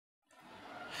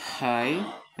Hi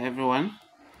everyone,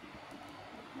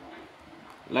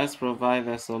 let's provide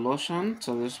a solution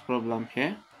to this problem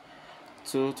here.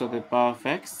 2 to the power of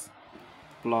x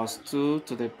plus 2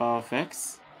 to the power of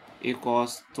x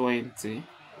equals 20.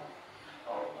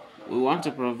 We want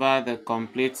to provide a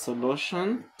complete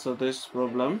solution to this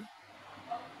problem,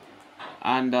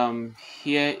 and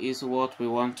here is what we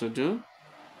want to do.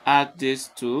 Add these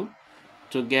two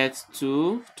to get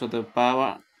 2 to the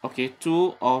power,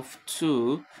 2 of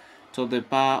 2 to the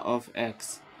power of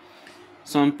x.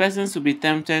 Some persons will be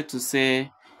tempted to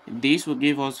say this will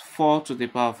give us 4 to the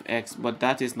power of x, but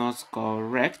that is not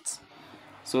correct.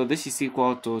 So this is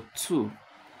equal to 2.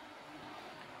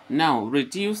 Now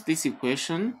reduce this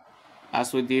equation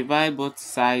as we divide both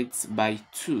sides by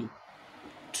 2.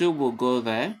 2 will go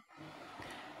there,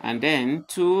 and then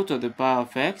 2 to the power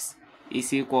of x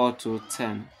is equal to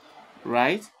 10,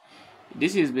 right?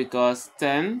 This is because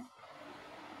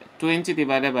 20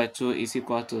 divided by 2 is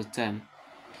equal to 10.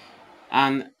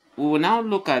 And we will now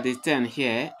look at the 10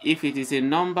 here. If it is a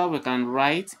number we can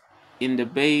write in the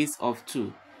base of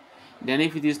 2. Then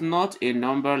if it is not a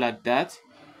number like that,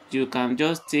 you can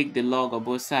just take the log of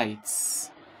both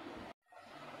sides.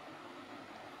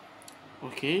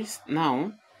 Okay,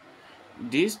 now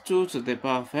this 2 to the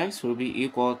power of x will be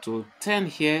equal to 10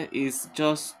 here is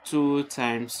just 2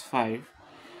 times 5.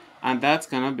 And that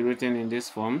cannot be written in this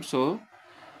form, so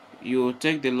you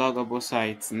take the log of both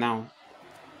sides now.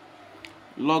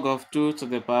 Log of 2 to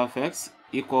the power of x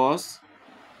equals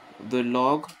the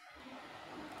log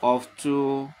of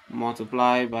 2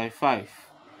 multiplied by 5.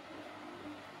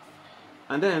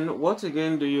 And then what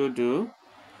again do you do?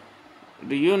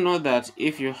 Do you know that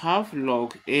if you have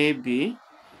log AB,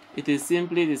 it is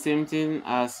simply the same thing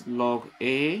as log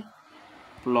A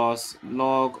plus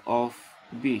log of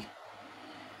B,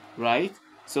 right?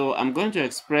 So I'm going to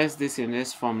express this in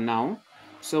this form now.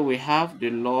 So we have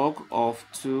the log of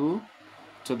 2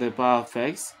 to the power of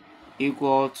x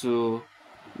equal to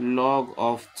log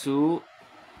of 2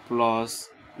 plus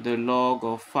the log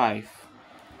of 5.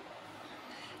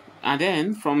 And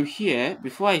then from here,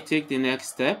 before I take the next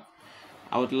step,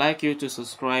 I would like you to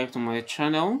subscribe to my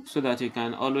channel so that you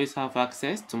can always have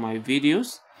access to my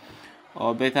videos,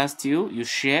 or better still, you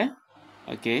share.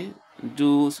 Okay,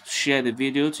 do share the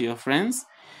video to your friends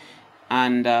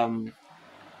and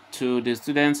to the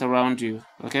students around you.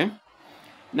 Okay,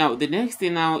 now the next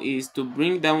thing now is to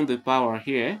bring down the power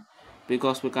here,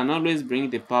 because we can always bring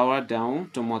the power down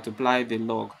to multiply the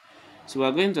log. So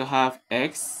we're going to have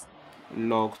x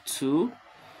log 2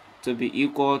 to be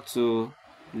equal to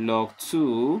log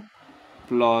 2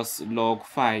 plus log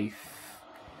 5.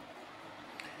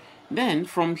 Then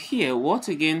from here, what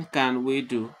again can we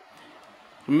do?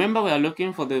 Remember, we are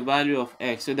looking for the value of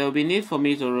x, so there will be need for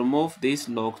me to remove this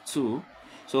log 2.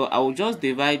 So I will just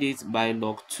divide it by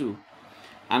log 2.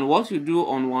 And what you do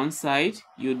on one side,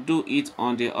 you do it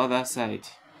on the other side.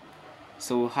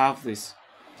 So we'll have this.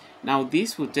 Now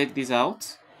this will take this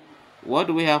out. What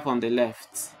do we have on the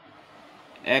left?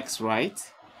 X, right?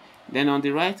 Then on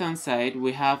the right hand side,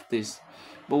 we have this.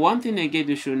 But one thing again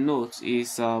you should note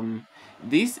is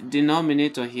this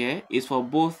denominator here is for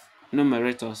both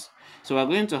numerators. So we're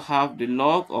going to have the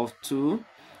log of 2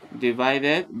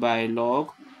 divided by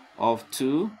log of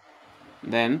 2,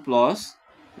 then plus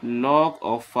log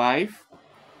of 5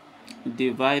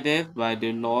 divided by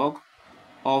the log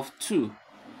of 2.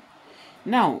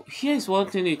 Now, here's one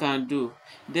thing you can do.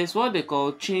 There's what they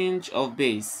call change of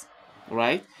base,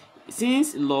 right?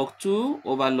 Since log 2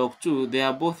 over log 2, they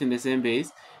are both in the same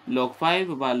base, log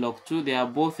 5 over log 2, they are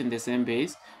both in the same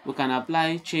base, we can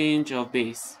apply change of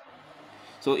base.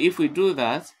 So if we do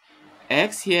that,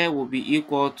 x here will be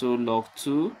equal to log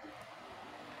 2,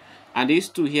 and this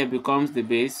 2 here becomes the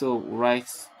base, so write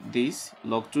this,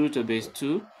 log 2 to base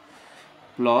 2,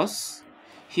 plus,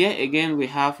 here again we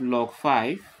have log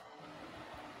 5,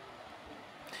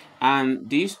 and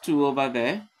these 2 over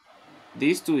there,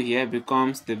 these 2 here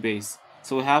becomes the base.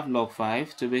 So we have log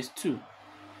 5 to base 2.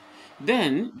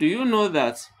 Then, do you know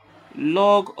that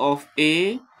log of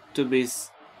A to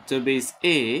base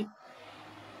A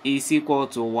is equal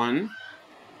to 1?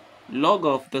 Log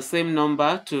of the same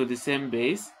number to the same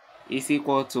base is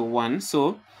equal to 1.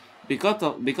 So,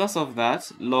 because of that,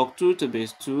 log 2 to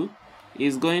base 2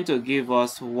 is going to give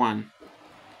us 1.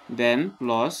 Then,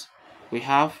 plus, we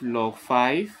have log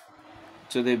 5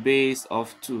 to the base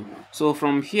of 2. So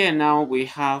from here now we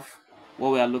have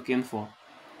what we are looking for,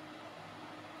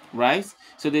 right?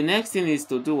 So the next thing is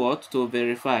to do what? To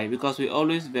verify, because we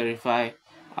always verify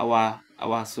our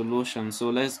solution. So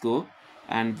let's go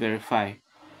and verify.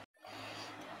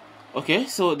 Okay,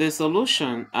 so the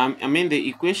solution, the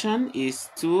equation is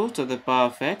 2 to the power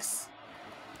of x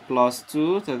plus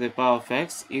 2 to the power of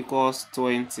x equals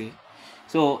 20.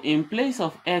 So in place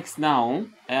of x now,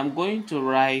 I am going to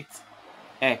write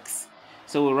x.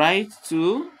 So we write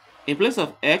 2. In place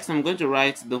of x, I'm going to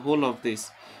write the whole of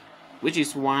this, which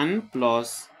is 1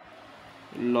 plus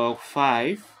log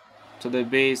 5 to the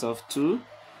base of 2.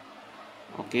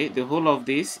 Okay, the whole of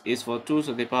this is for 2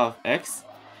 to the power of x.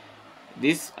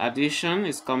 This addition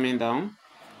is coming down.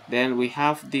 Then we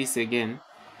have this again,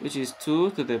 which is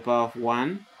 2 to the power of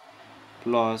 1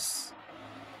 plus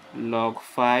log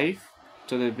 5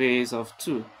 to the base of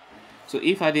 2. So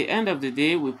if at the end of the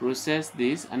day we process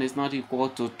this and it's not equal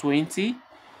to 20,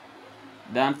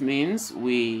 that means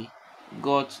we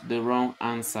got the wrong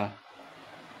answer.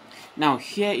 Now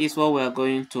here is what we are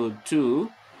going to do.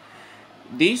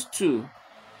 These two,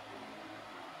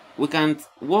 we can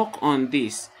work on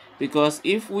this, because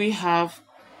if we have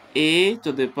a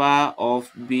to the power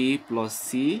of b plus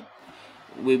c,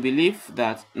 we believe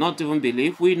that, not even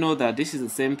believe, we know that this is the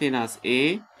same thing as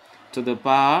a to the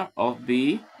power of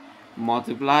b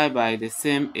multiplied by the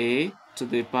same a to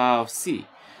the power of c,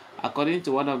 according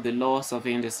to one of the laws of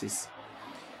indices.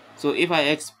 So if I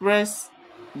express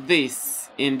this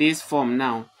in this form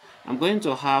now, I'm going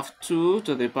to have 2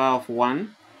 to the power of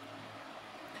 1,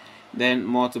 then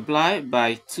multiply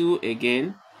by 2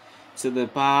 again to the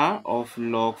power of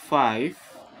log 5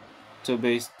 to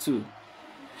base 2.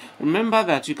 Remember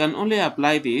that you can only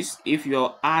apply this if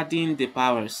you're adding the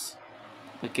powers.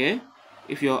 Okay,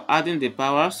 if you're adding the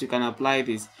powers, you can apply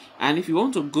this. And if you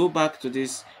want to go back to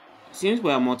this, since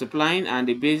we are multiplying and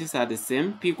the bases are the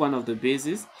same, pick one of the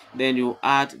bases, then you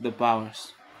add the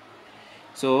powers.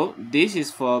 So this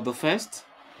is for the first.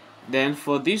 Then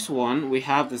for this one, we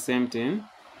have the same thing,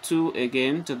 2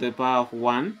 again to the power of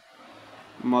 1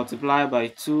 multiply by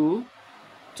 2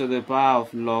 to the power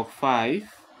of log 5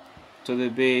 to the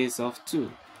base of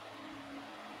 2.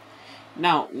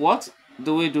 Now what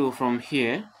do we do from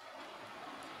here?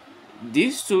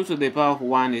 This 2 to the power of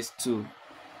 1 is 2.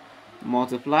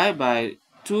 Multiply by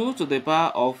 2 to the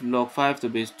power of log 5 to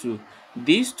base 2.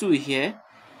 This 2 here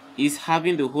is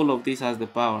having the whole of this as the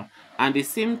power, and the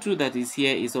same 2 that is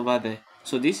here is over there.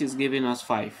 So this is giving us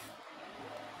 5.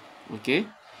 Okay,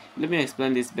 let me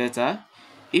explain this better.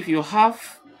 If you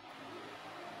have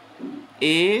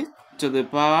a to the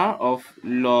power of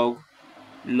log,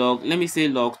 let me say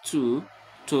log 2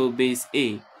 to base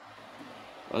a.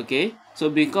 Okay, so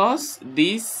because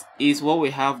this is what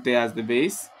we have there as the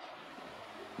base,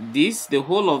 this, the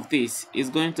whole of this is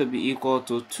going to be equal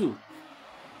to 2,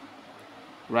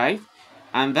 right?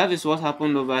 And that is what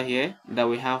happened over here, that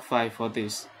we have 5 for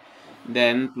this.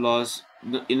 Then plus,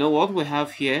 you know what we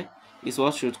have here is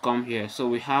what should come here. So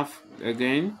we have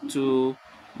again 2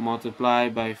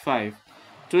 multiplied by 5.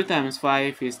 2 times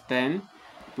 5 is 10,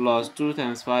 plus 2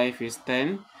 times 5 is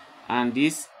 10, and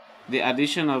this, the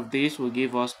addition of this will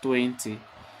give us 20.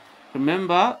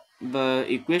 Remember the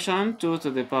equation, 2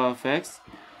 to the power of x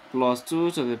plus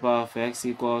 2 to the power of x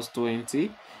equals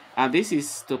 20, and this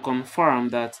is to confirm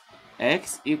that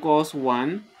x equals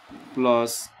 1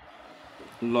 plus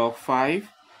log 5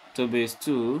 to base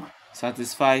 2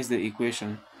 satisfies the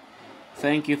equation.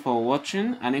 Thank you for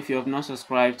watching, and if you have not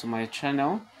subscribed to my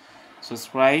channel,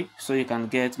 subscribe so you can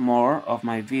get more of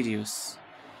my videos.